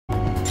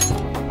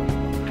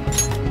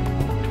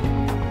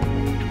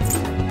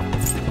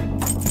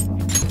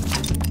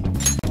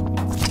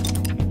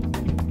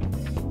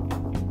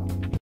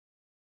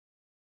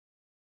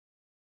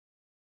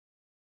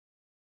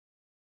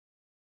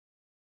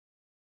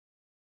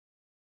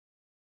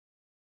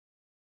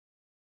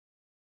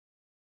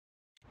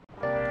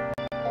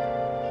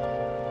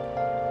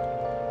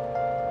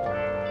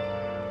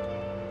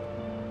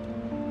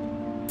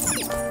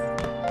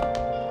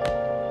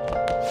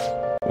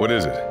What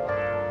is it?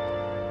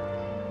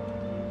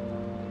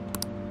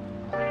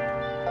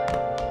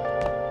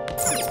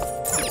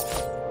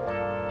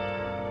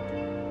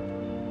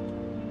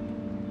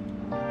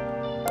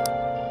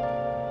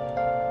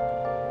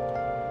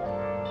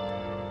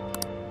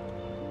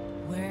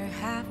 Where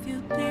have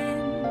you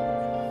been?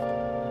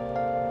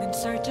 Been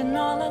searching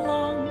all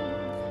along,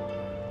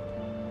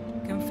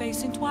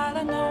 confessing while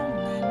alone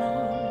and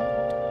on,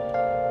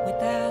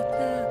 without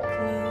a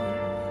clue,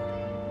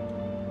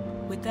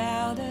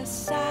 without a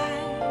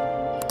sign,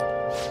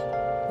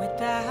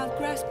 without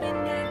grasping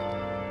it.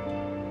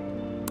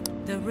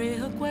 The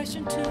real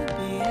question to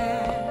be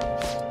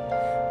asked: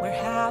 where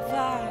have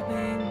I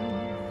been?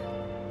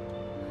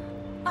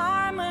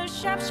 I'm a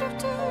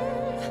sharpshooter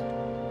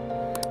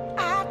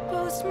at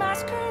Booth's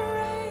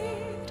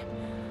masquerade,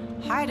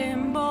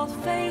 hiding both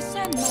face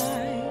and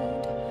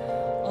mind,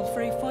 all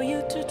free for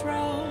you to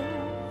draw.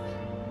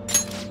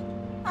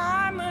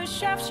 I'm a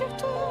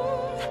sharpshooter,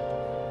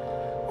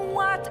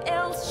 what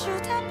else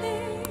should I be?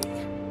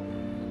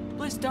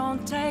 Please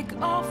don't take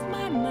off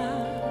my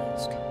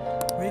mask,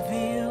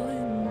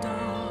 revealing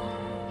dark.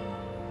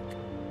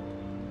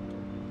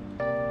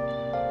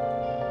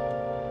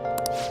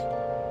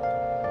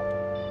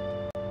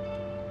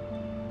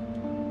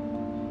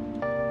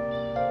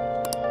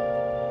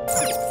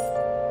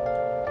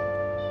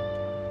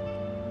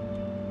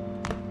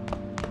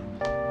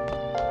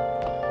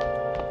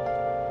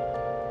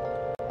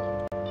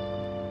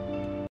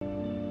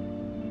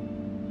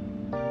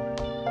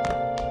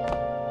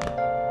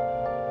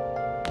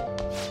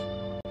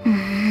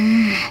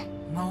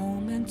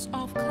 Moments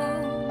of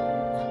calm,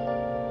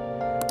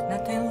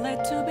 nothing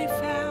left to be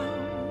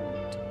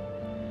found.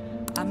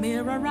 A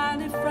mirror right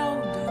in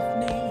front of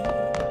me,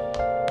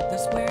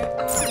 that's where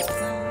I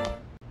found.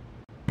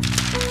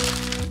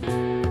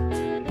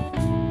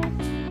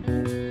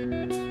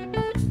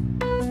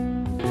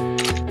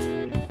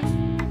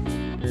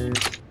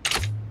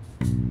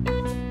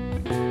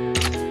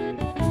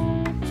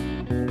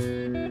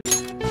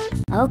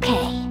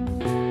 Okay.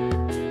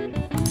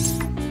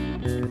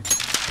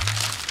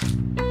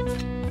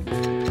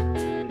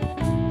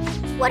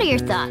 What are your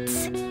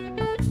thoughts?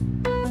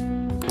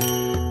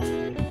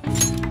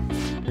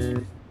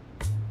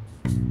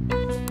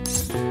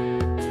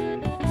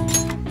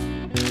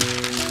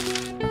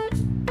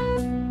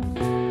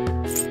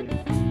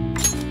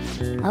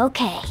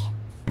 Okay.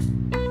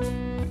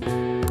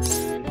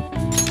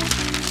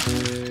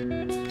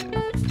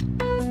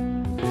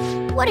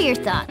 What are your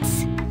thoughts?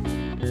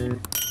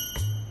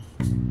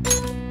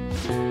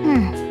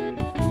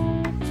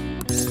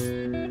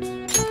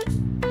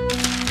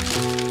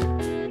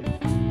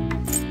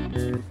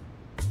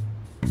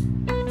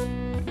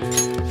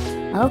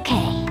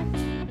 Okay.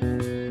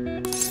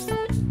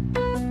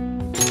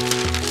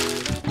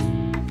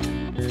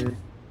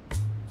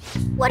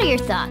 What are your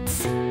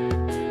thoughts?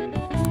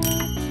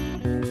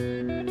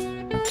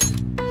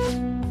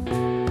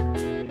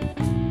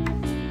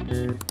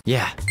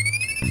 Yeah.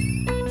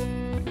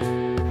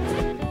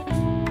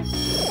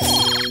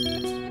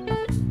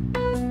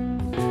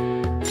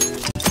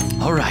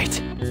 All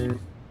right.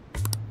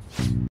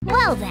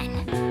 Well then.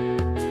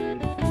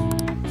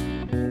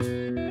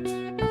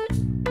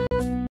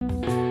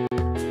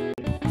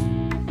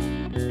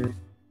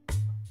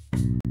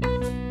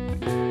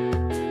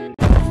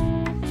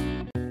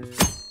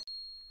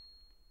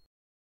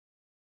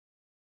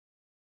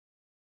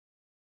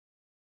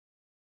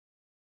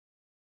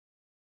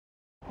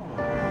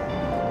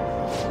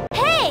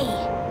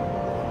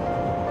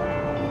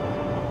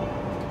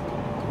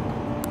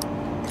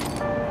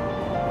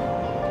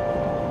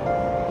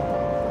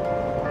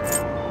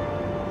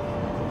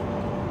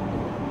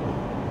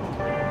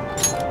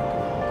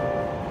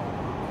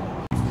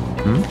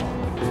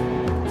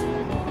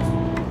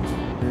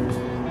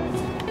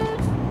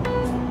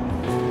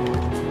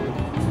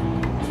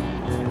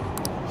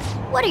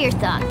 What are your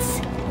thoughts?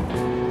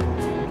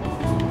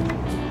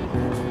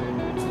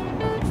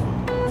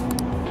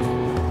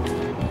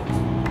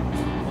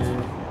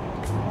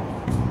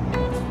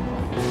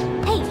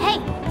 Hey, hey!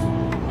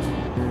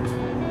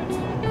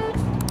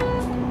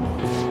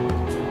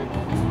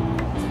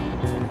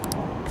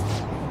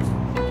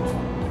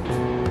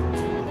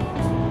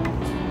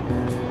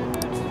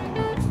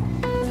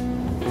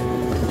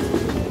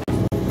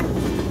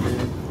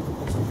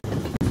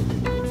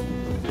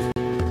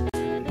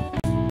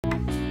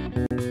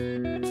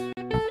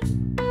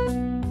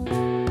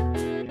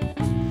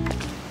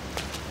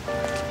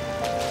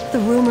 The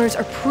rumors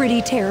are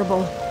pretty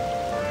terrible.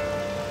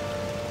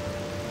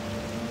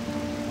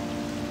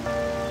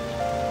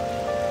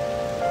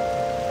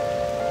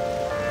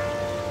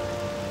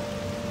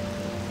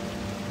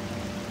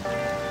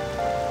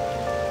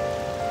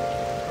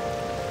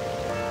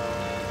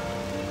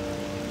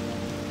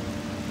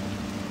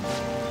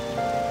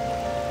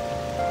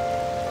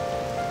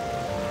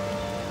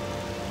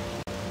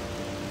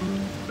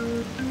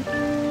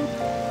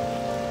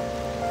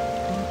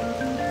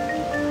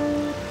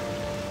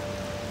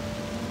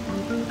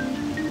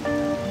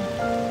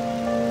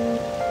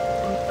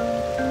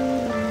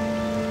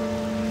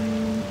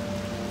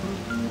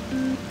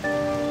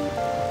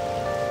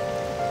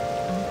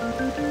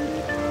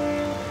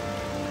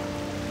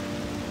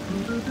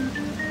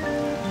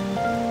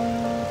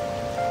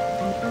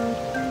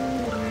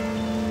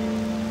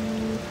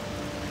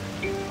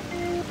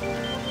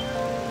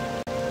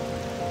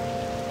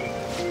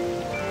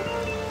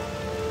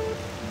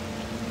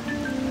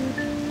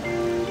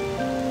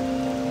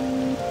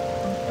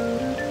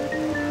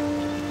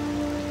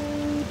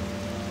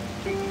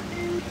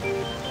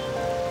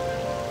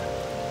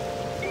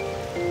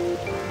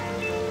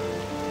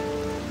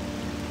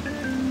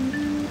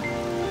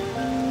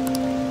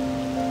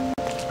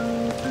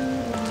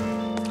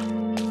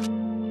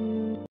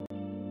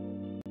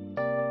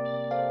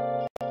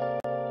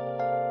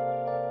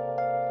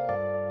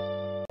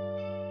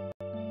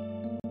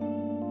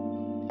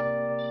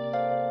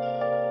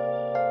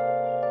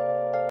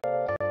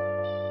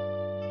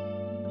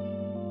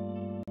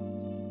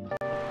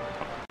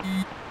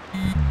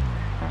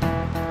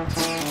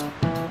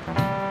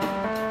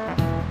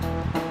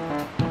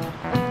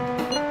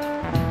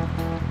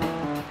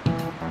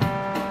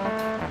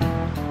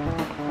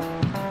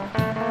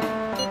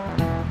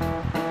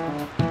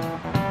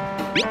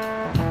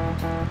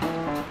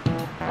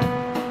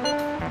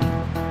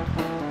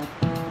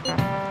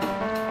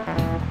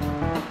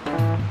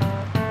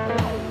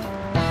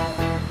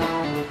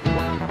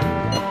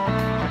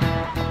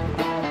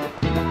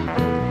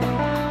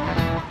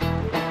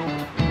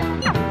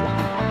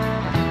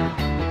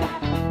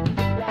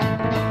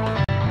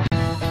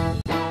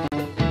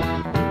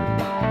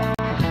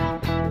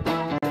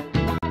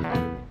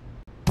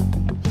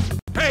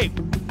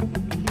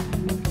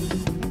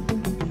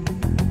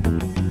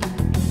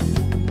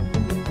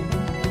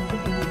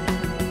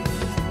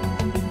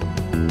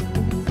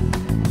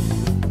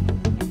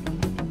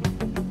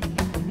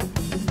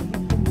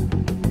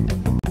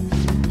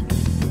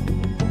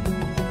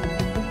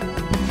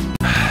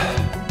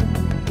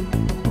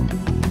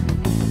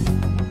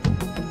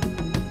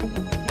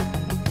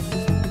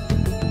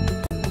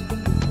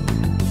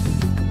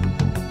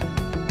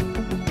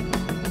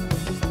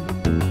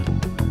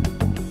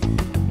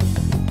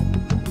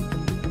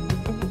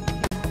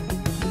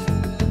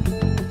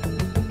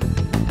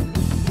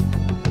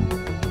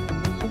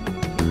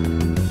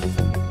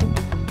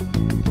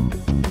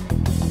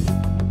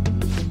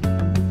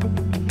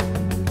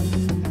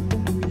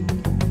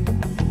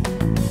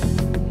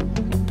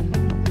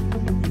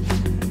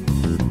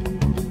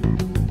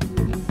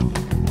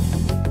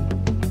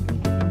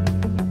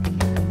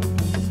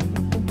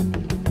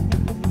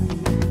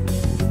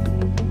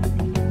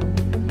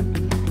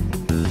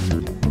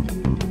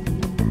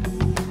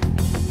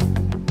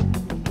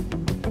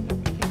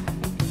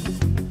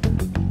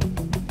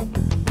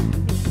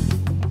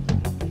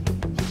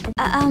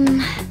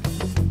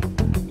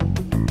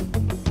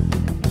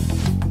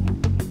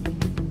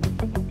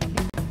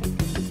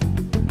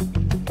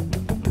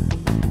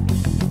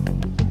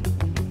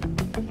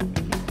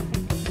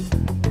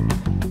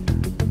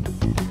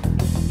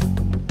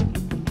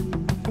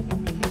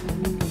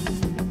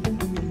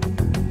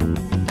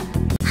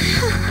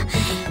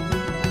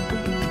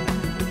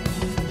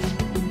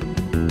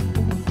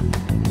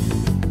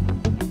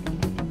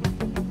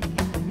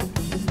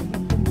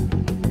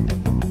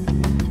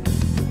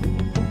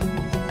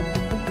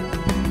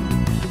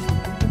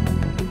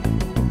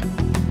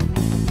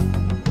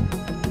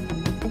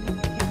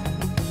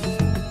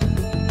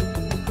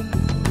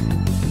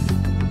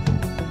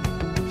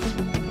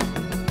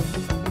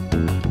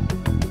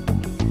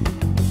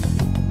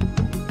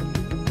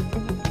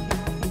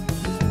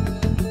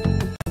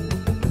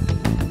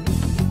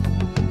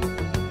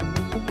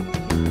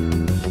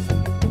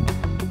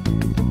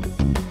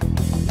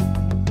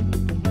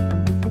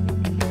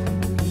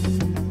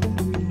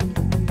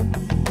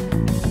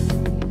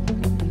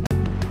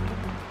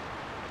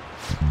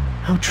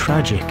 How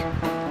tragic.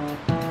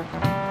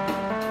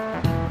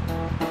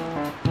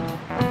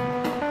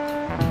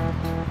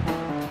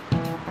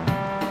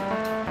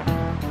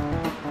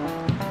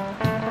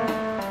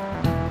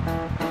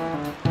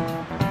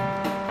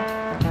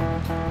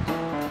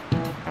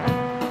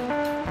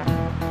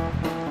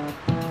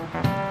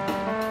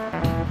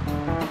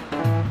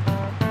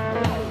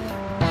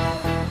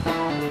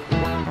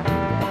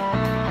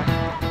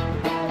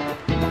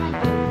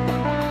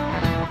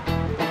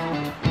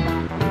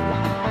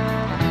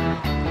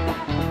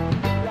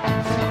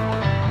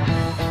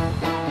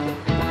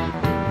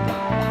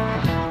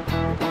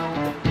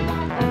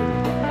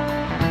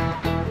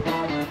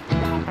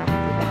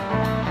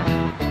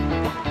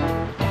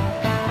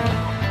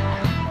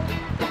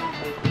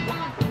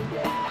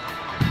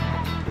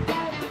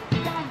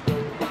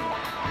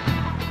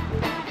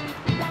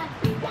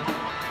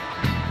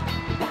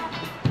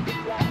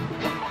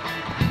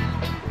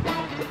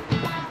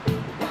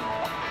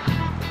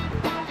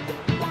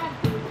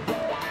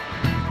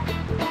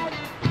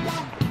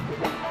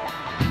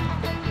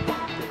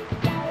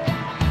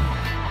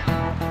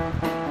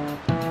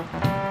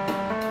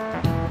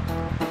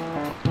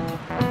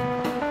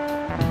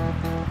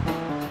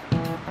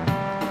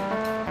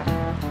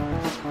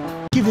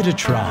 Give it a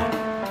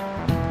try.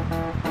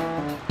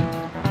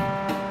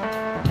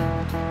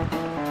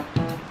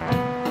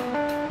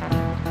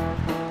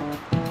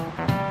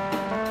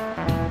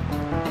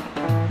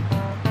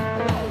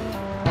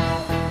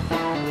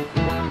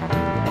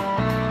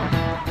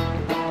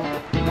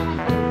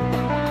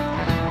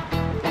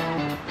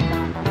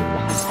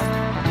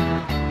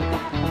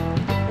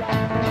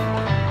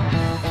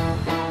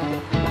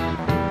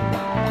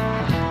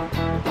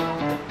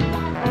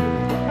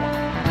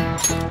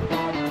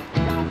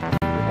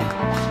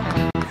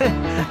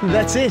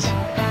 That's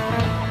it.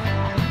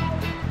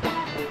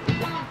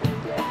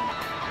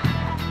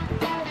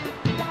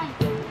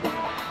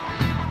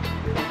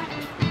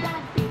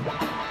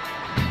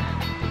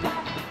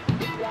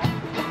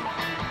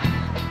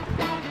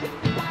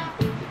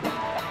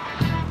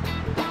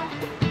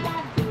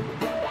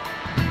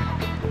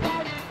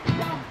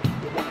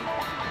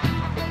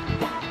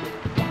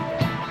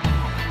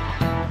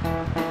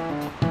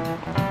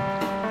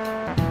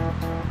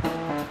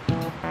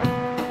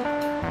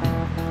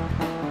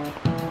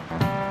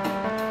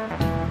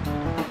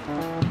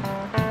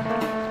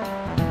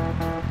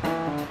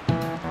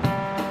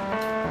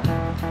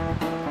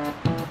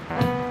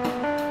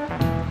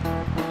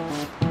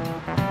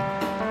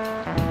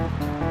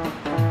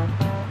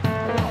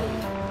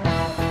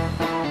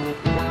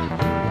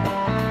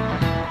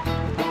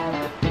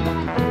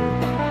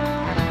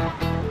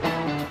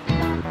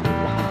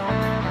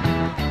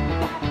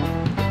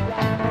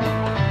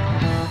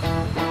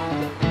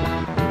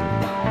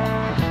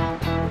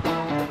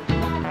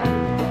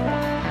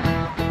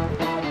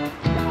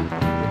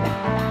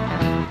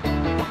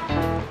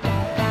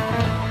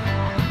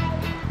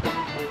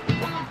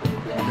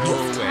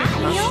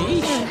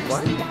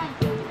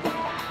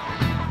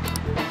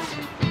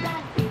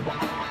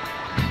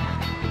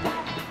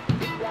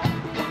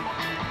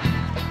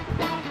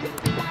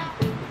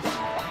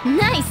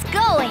 Nice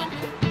going!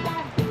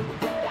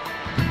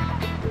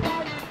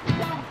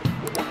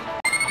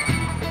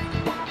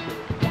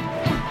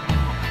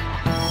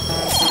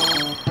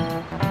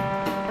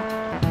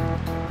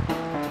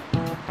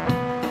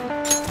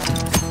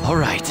 All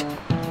right.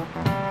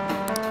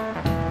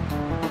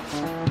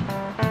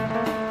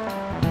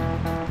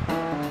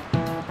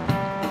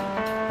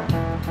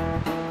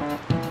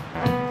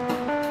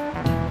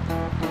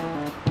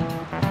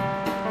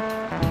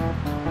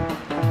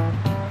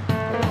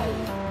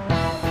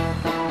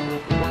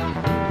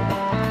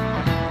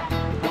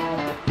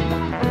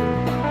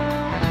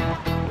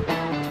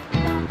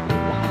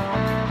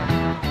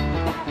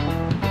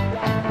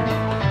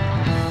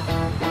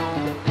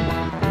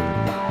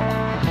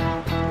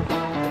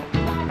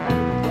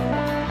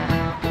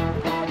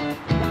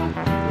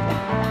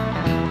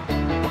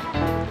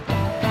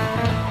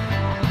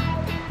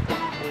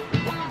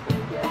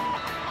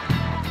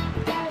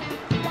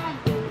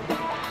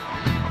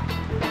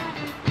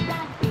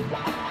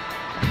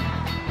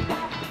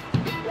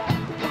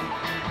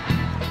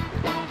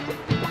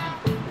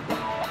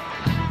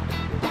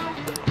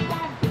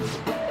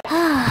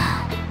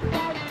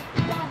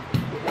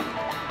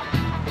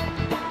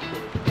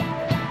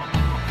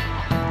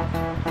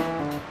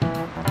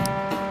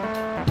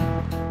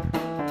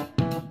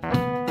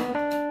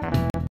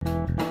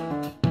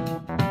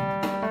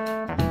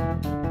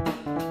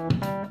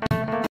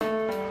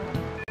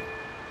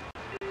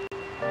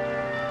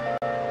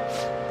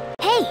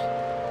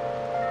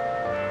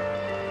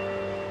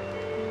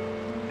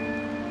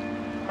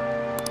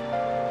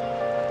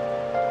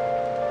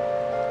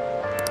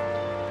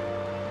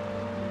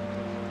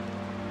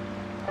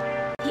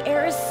 The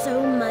air is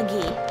so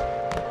muggy.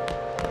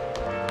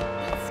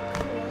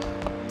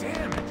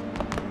 Damn it!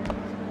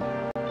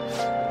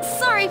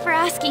 Sorry for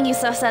asking you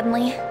so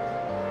suddenly.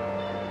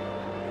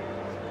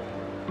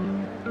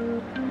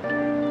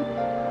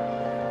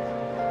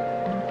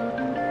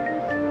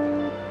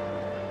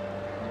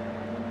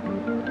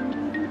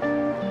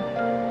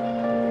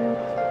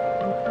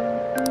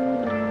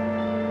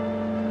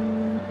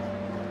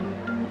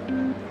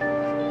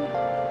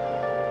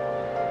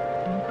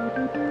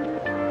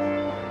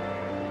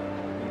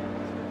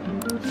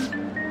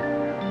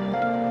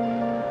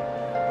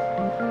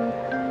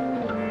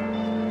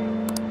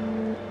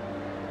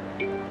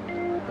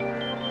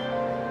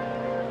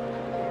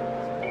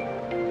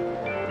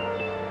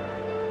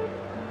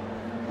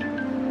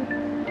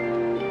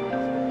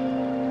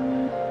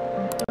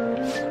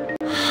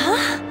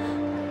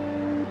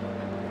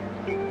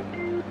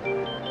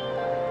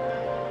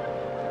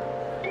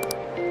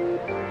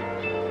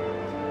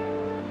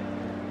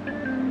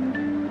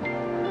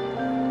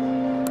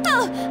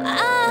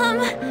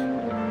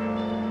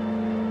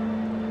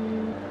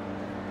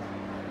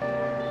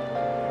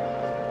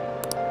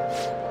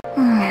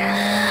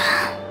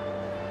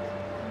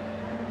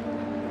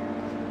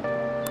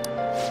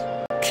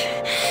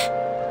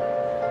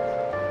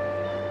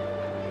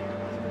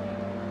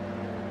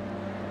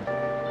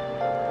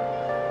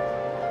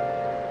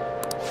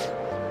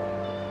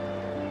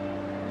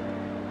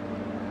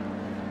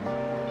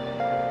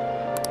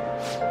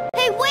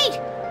 Hey, wait!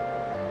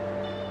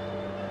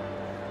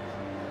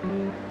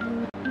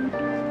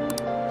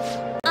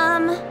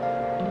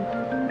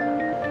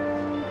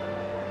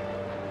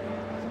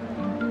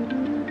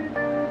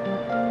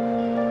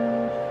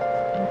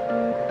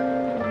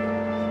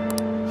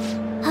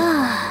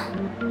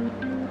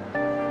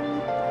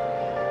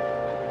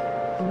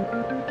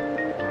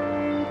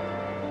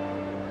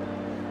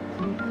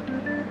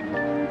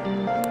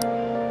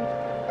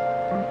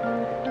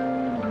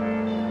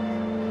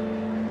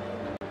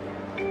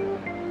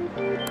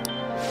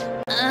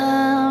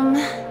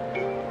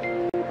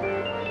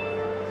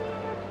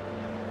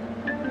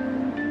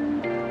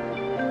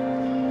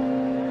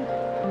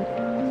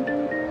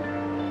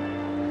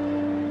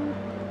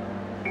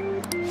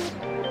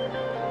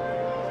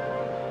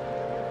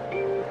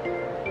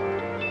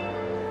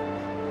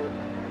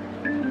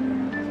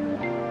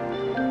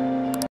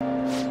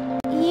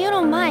 You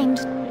don't mind,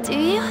 do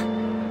you?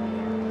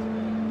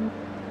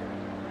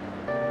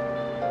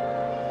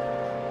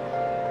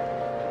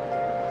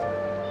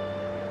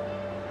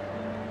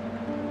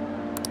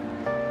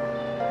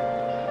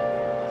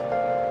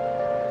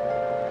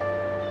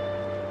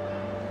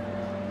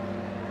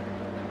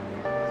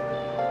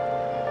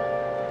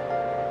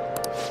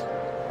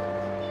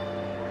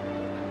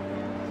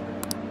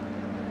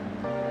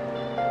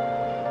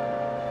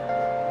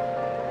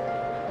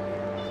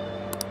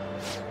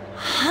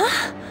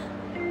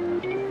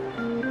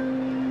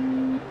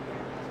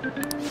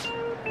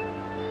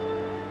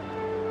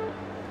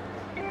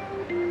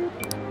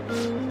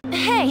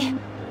 Hey!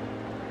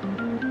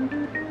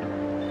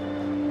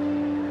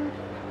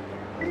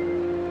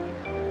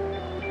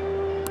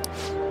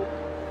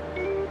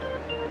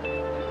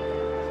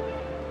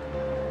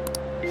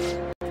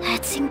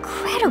 That's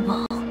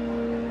incredible.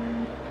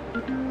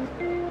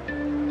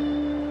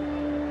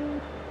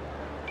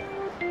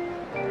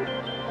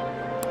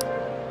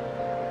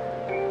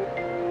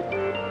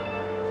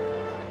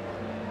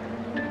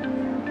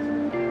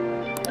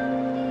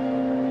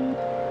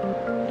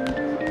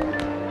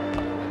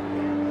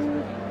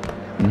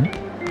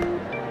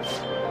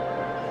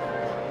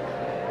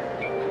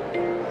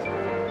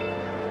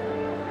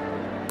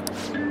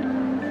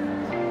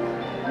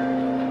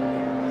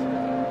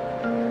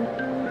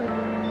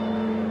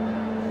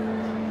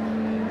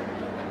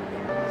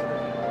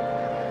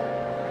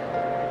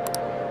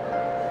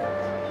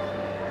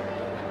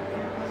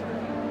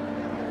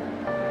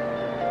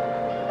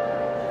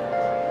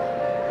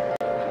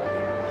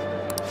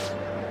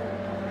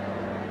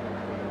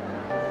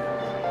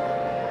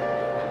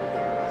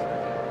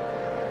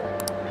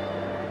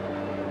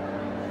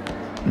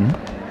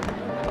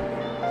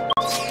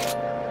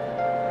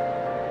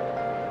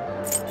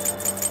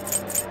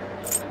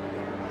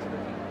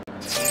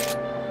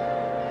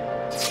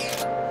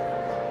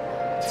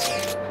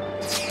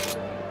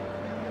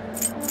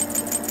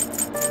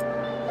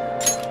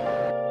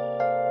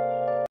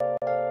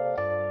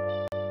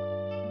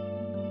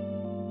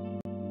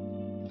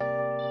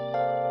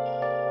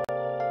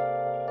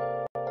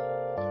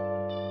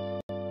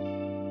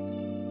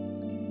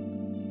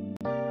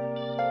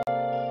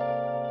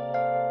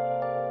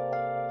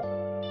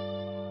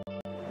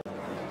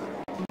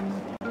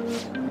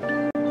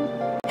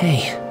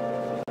 Hey.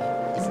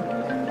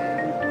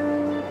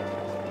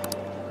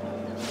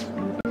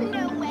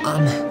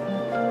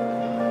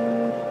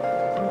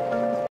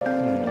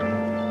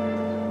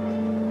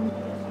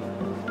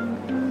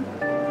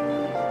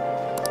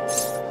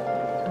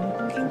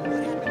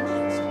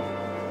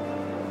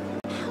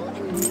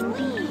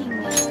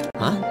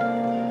 Huh?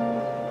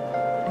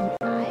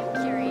 I'm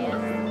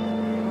curious.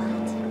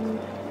 What?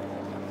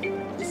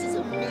 This is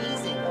amazing.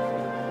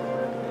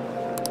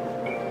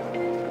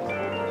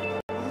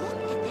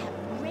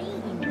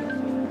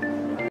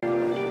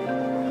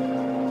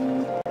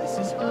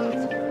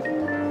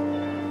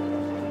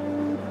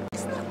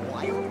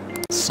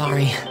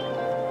 Sorry. I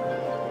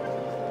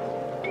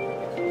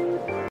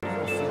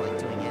don't feel like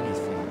doing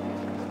anything.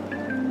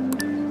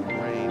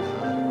 Rain,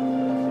 huh?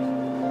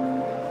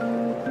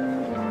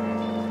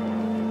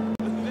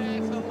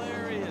 That's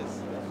hilarious.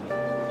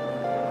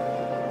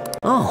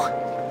 Oh,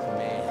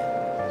 Man.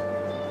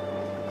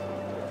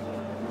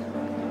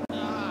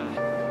 Ah,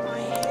 my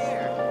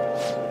hair.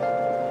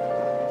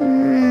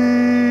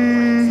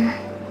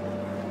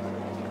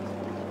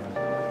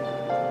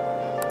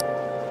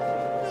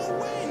 No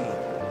way.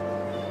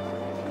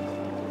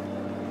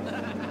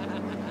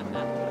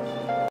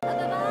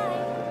 Bye-bye.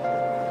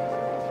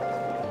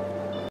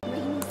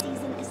 Rainy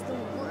season is the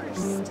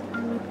worst.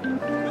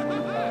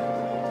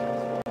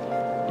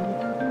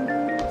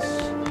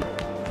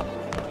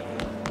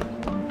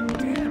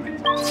 Damn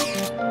it.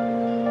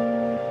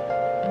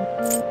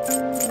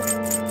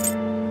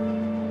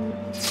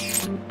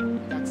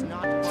 That's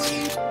not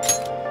funny.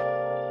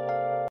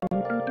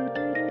 Look at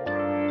that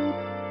rain.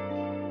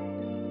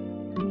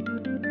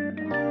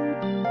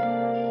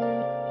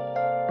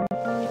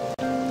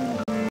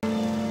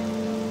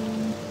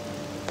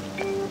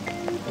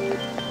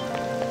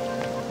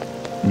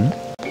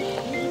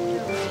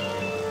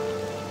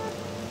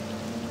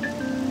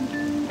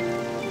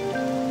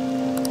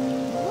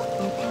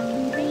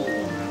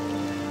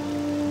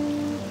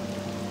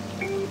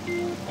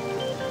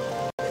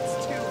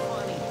 It's too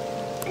funny.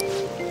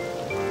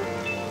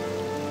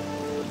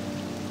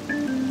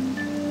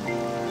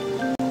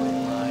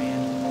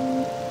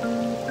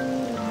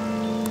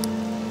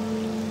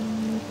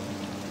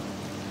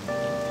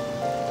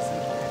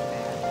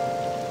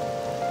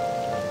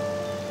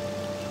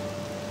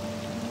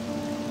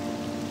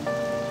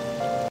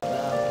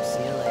 well,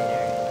 see you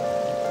later.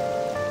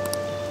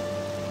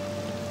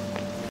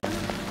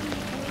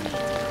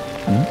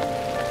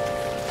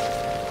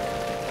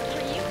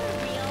 Are you for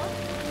real?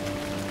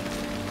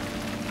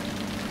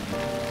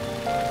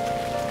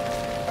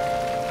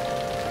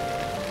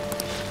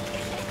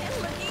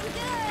 Looking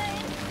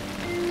good.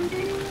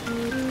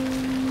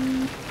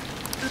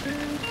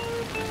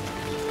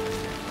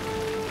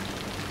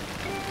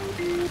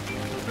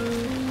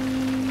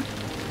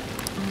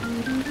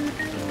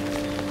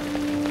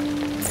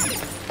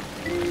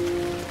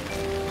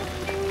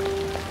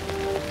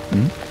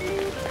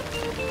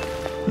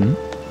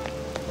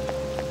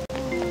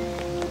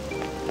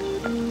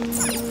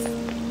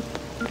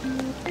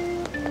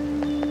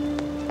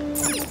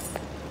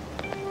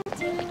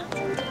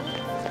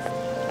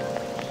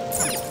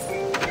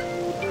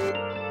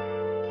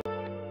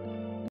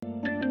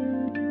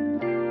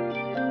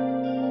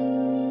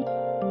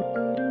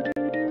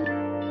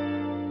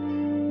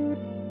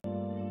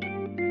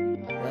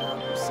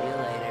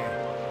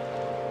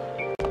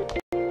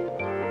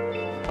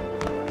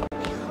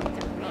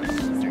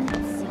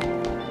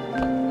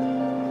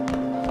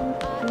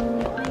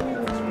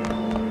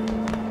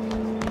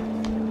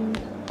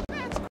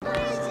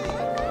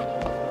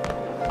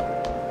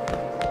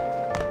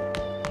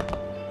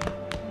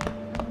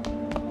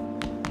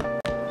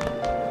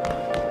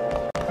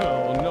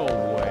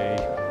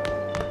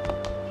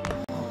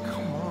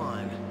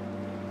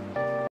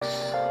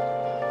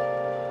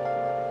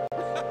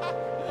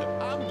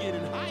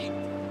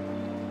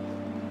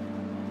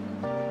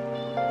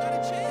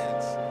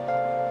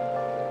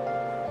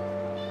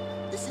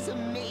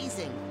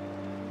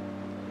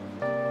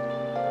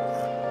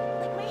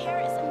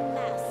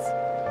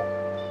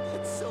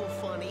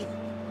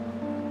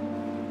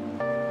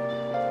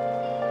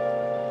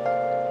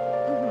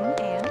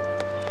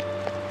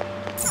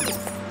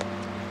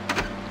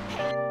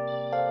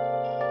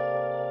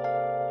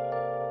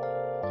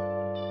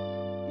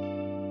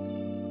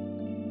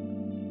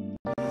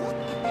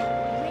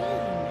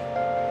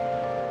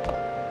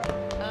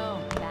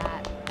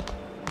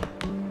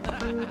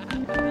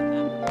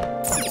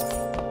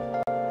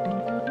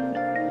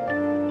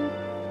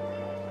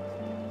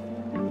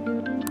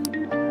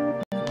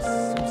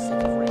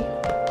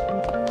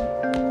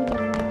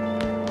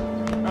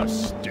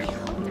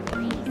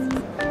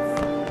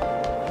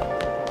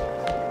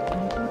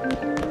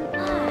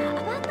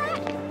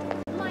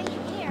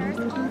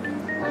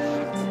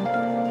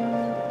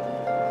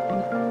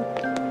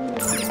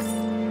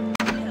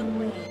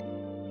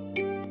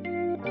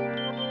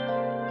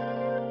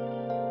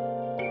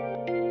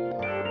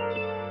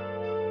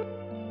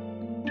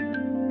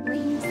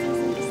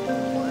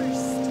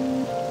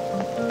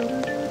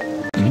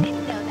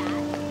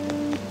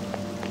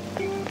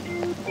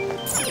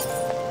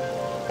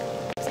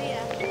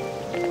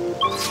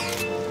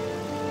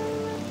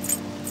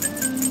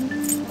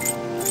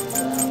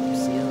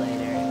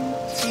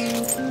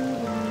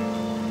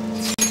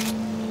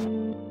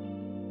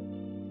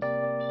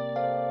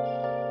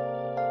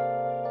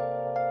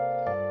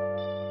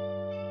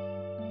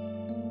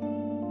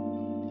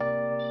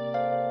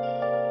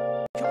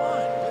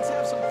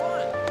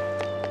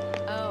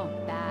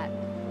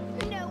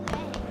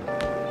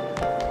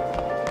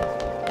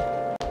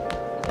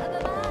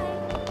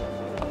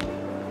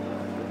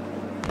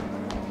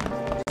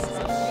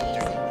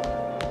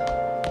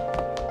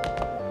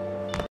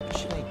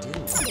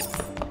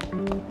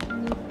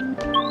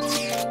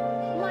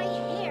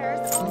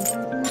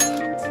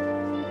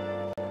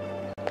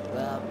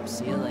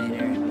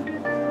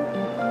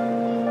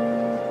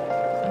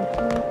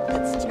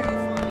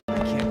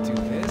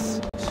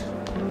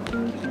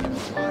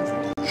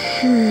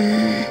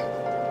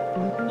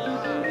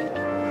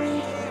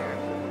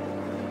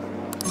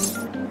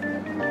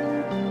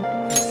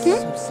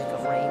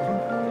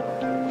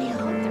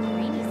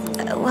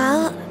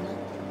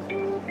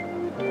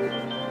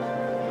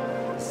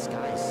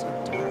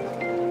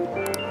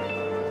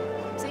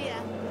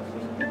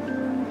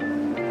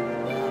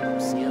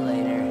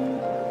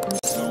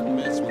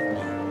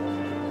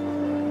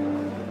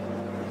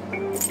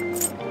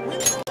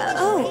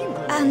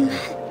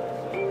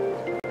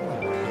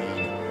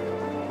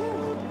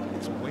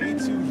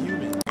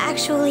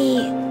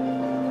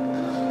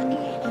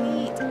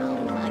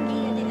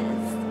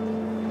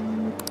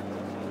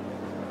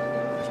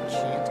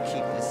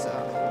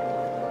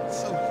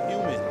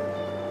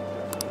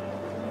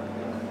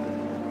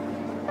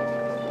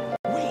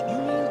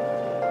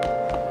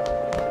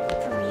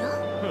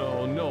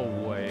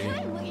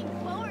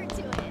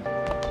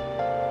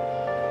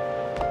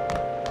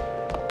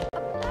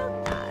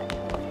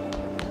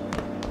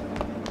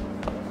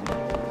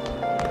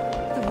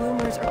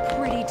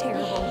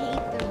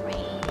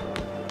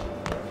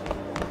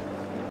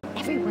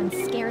 Everyone's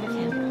scared of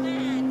him.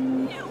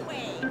 Man, no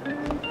way.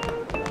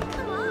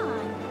 Come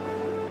on.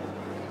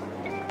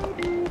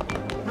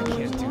 I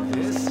can't do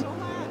this.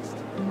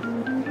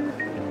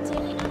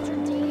 Day after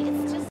day,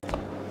 it's just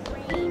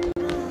rain.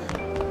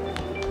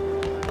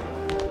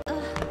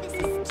 This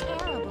is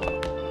terrible.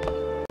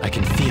 I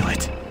can feel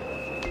it.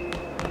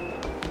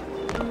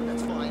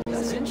 That's fine.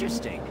 That's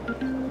interesting.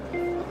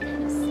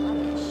 Kind of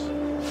sluggish.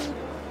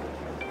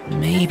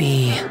 Maybe...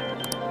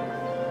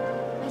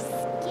 My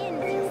skin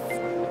feels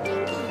sticky.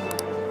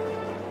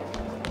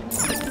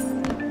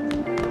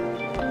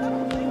 I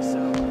don't think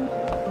so.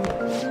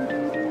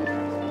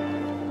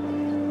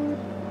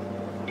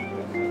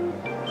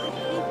 I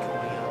hate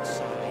going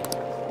outside.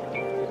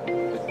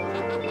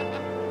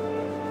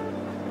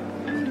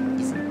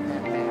 Isn't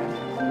that bad?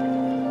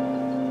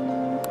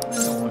 I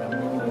don't want to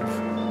move.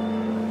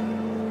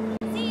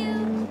 See you.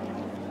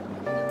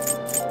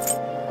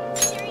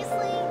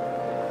 Seriously?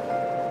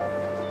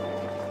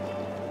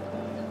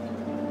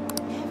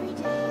 Every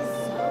day is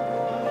so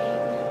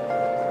boring.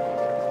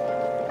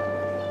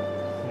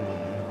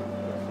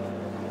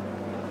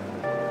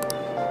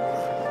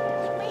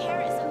 Like my hair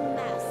is a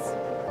mess.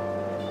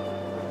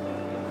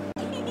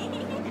 Can't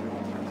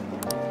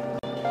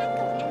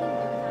go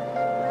anywhere without an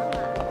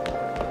umbrella.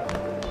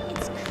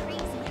 It's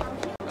crazy how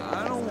he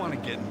I don't want to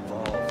get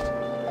involved.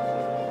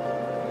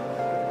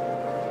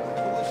 I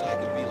wish I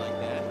could be like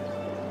that.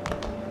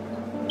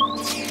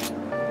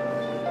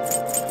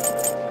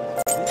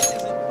 This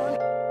isn't funny.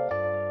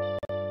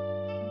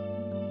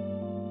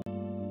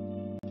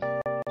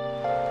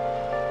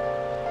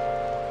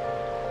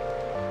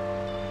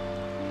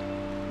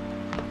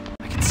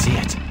 I can see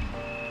it.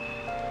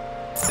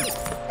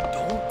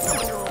 Don't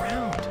wander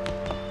around.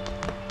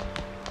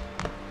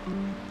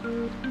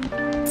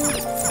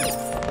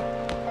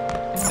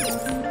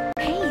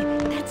 Hey,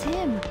 that's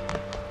him.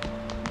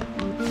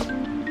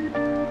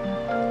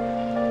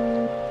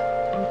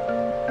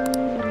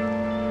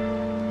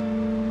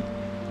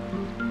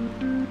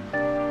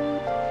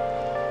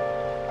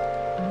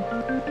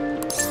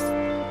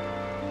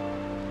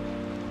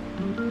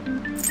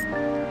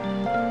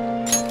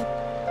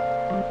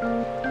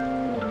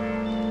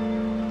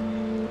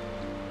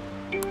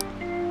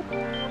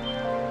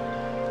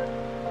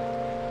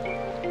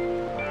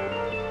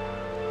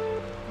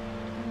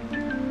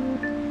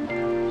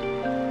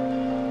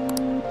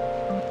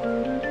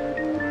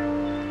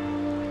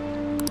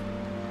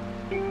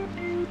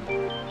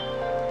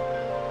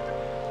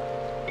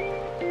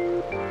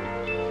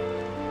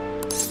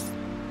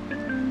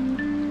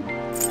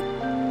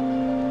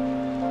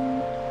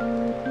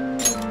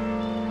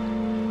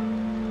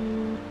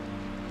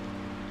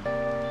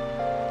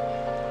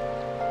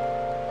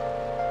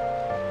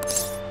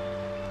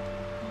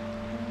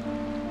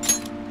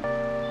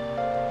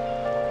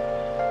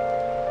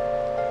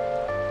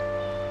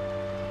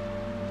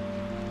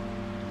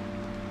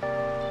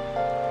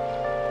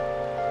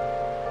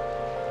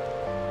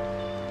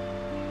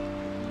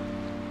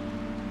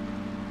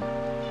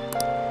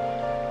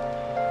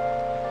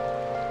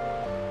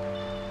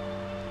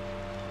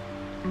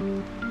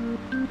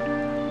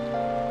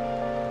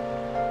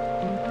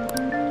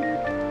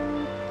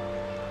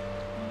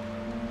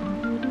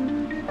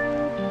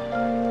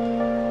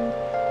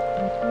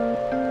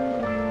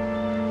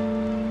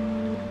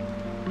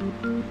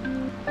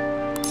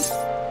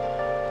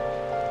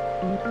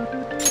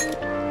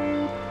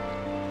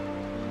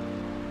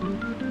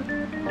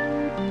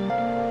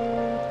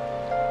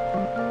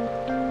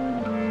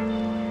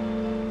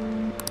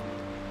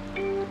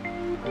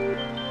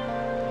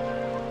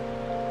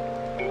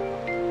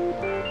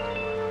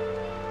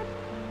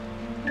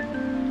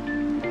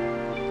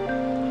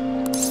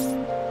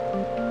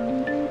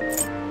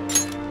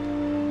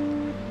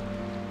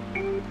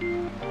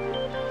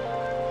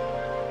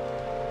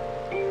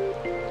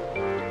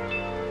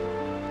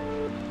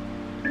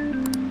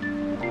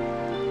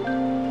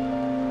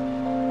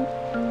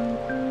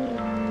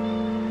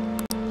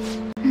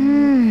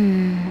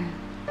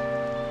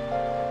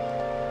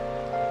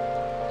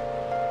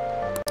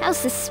 How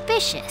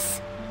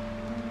suspicious.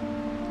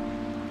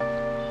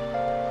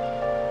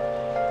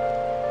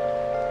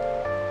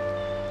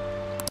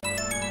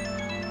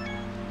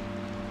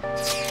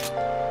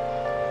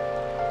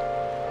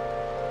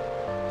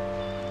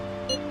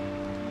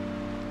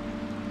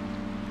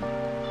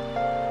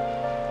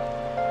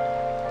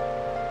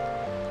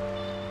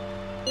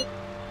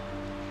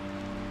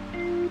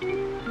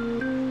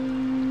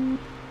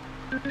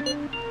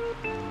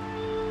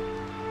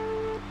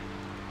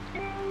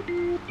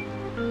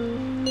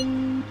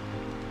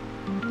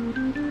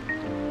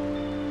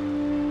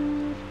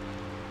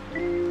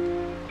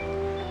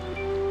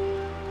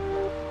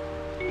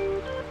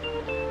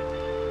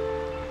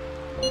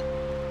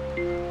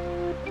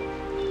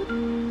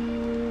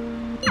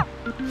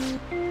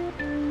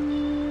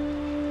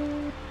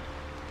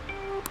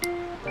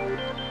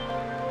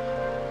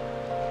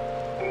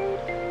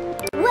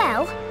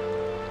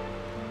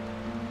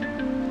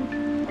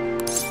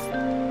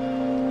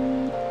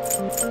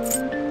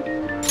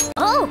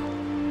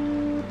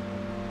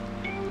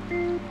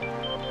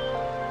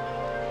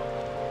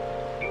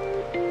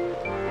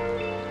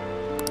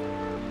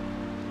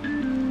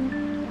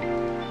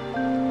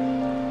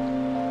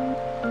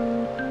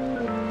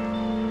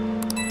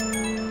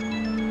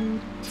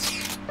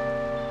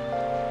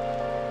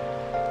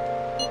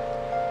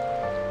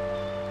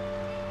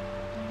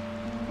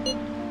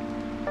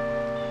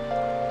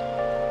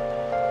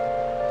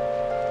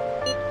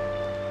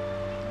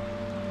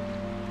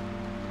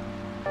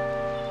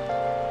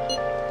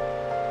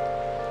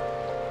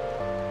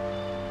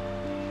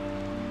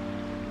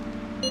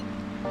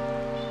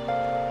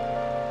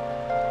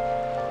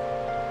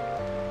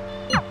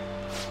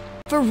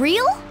 For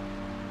real?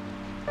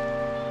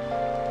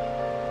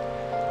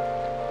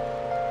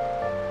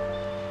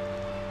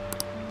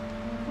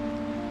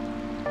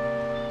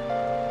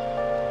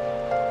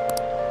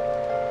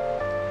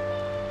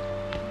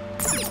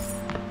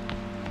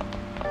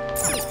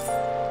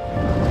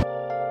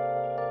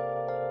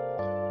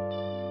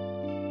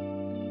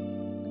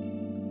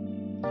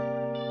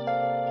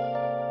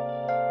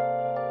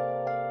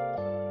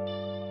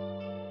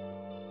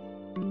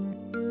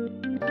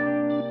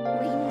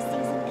 Rainy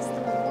season is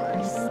the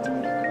worst.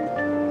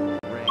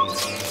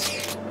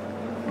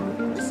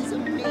 This is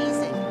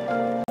amazing.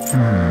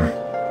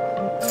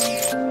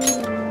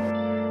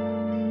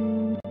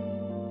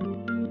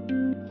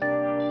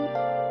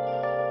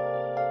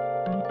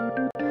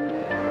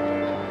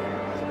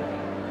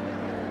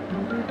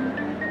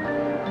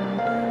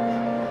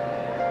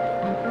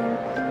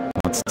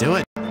 Let's do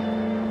it.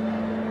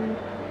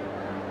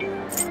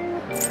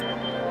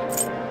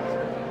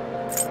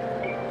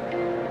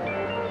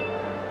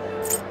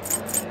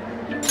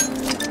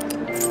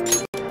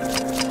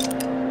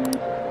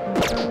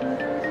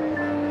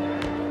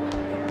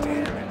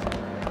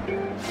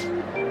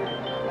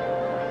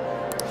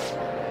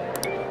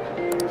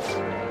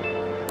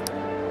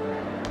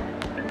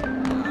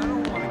 I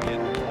don't want to get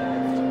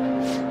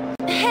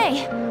involved.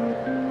 Hey!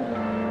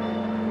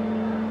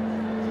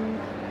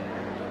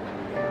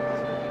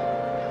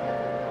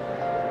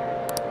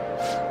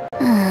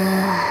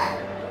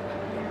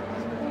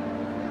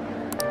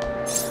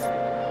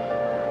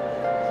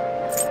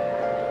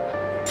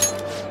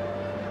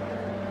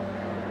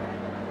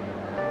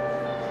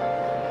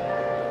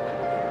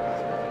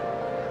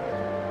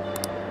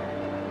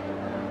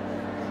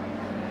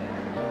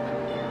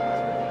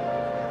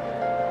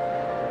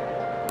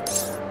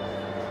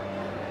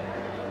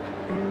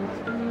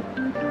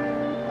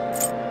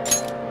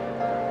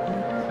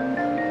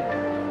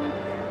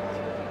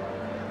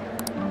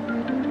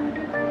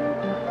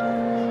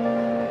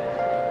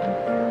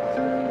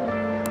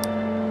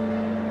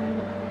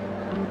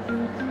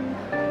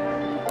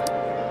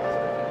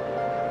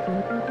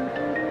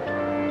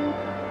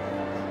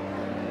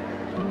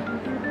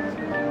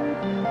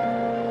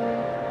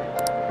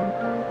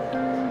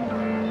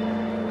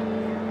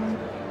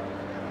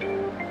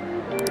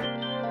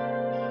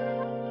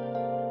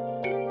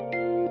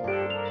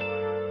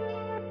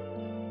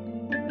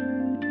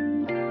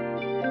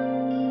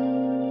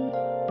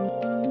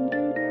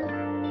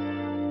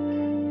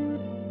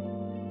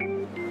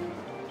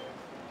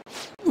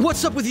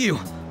 What's up with you?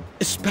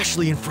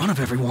 Especially in front of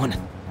everyone.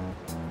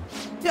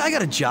 Yeah, I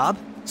got a job.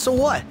 So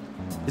what?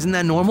 Isn't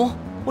that normal?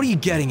 What are you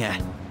getting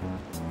at?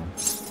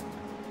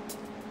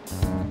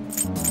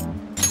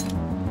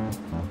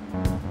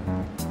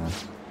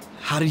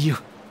 How did you...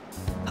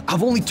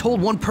 I've only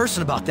told one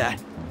person about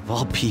that. Of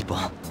all people.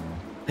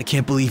 I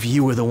can't believe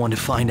you were the one to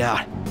find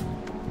out.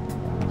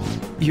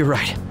 You're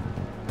right.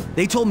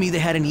 They told me they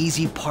had an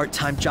easy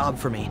part-time job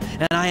for me,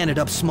 and I ended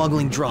up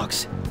smuggling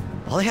drugs.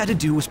 All I had to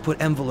do was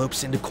put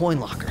envelopes into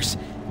coin lockers,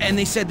 and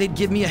they said they'd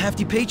give me a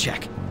hefty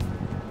paycheck.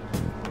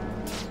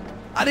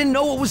 I didn't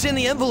know what was in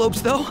the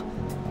envelopes, though.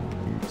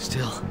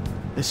 Still,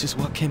 this is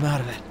what came out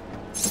of it.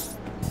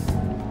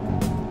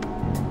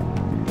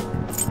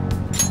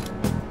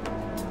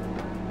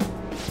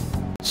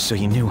 So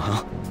you knew,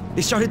 huh?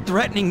 They started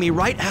threatening me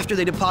right after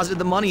they deposited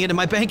the money into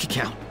my bank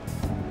account.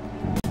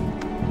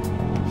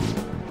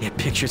 They had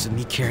pictures of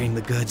me carrying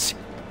the goods.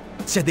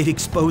 Said they'd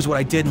expose what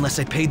I did unless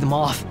I paid them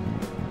off.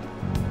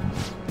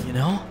 You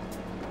know?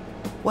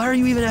 Why are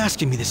you even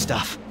asking me this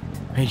stuff?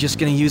 Are you just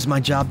gonna use my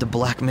job to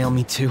blackmail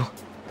me too?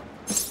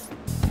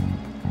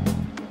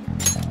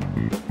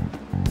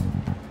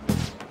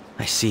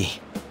 I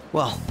see.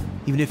 Well,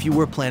 even if you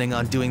were planning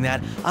on doing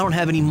that, I don't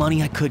have any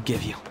money I could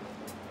give you.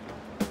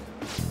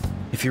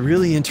 If you're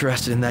really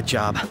interested in that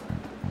job,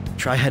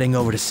 try heading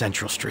over to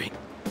Central Street.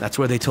 That's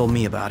where they told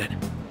me about it.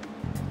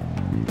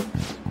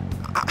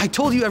 I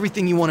told you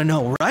everything you want to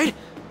know, right?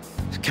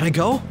 Can I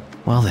go?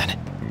 Well then.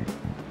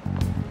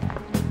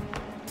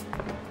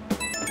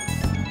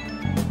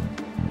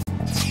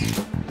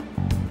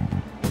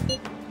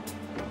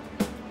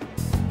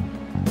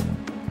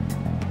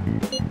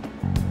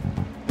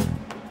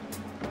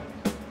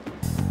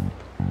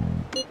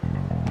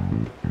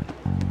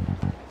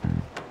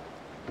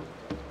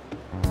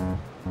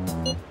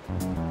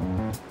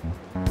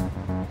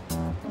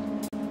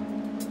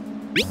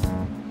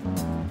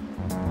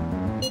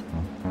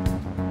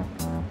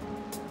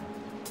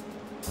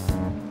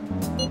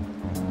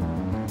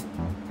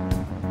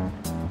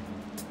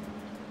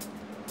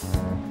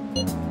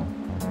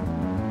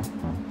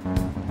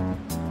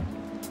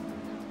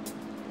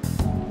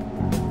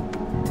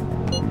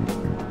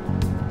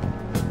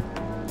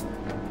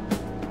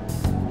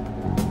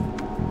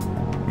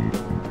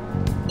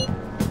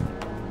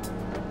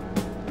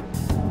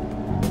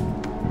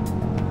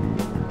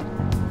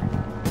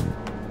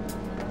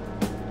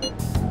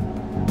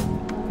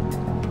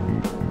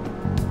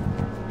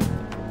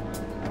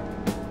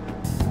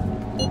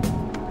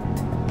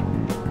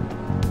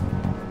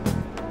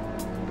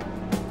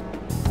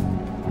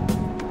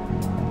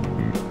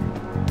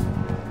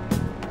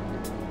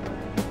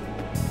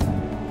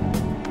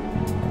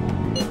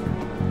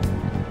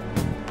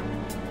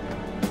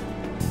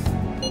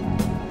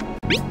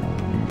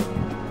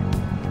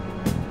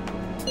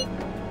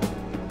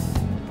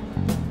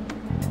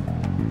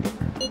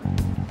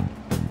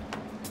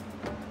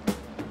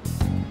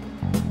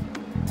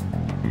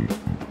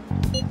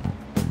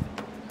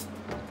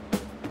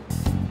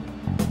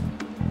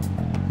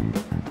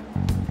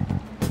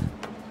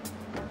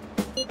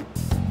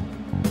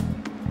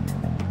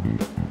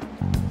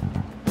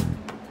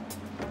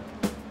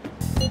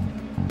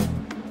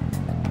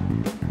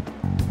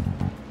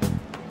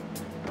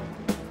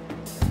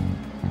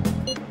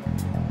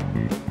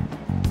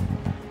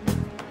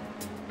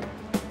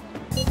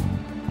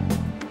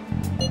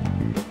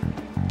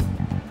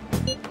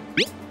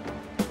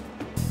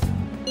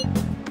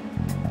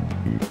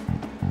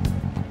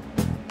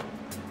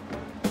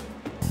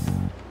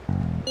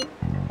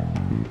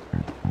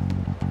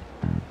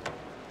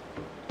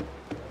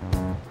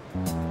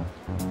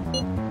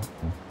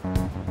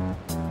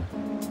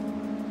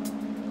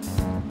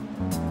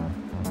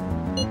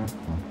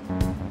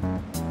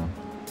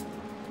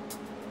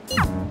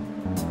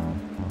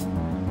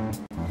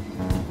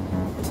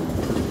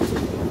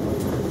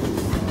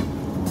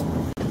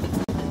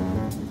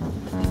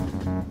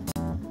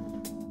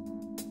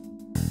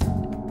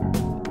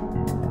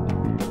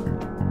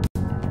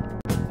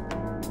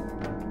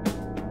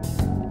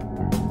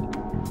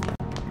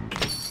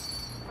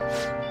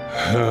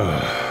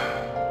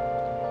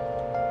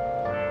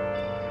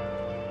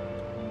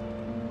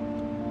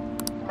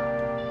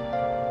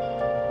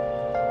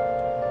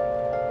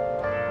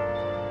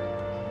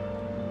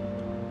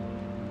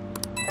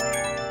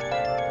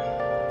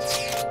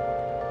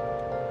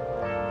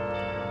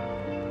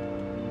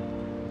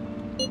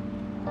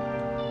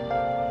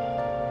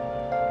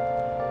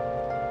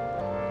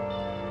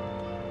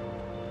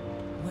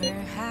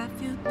 Where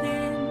have you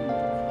been?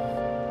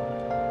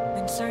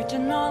 Been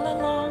searching all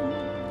along,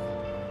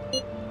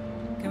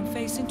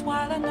 confessing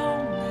while and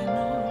on,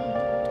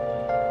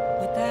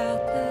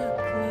 without a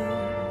clue,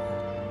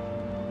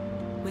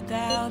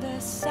 without a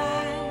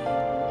sign,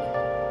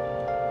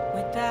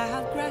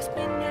 without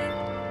grasping it.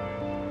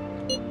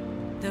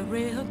 The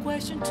real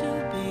question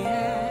to be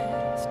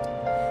asked: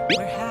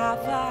 where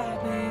have I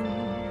been?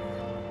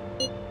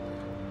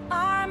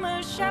 I'm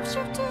a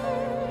sharpshooter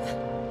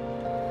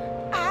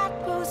at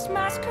Post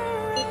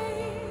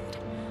Masquerade,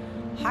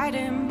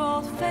 hiding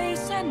both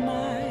face and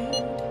mind,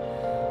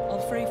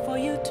 all free for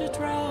you to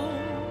draw.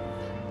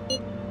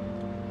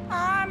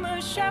 I'm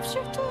a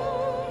sharpshooter,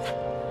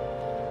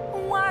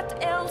 what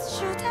else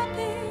should I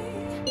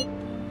be?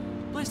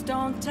 Please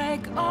don't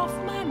take off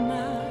my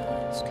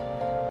mask,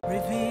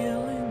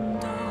 revealing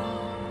dark.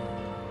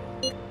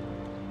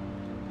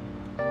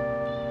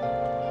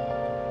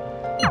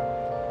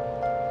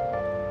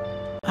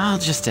 I'll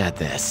just add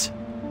this.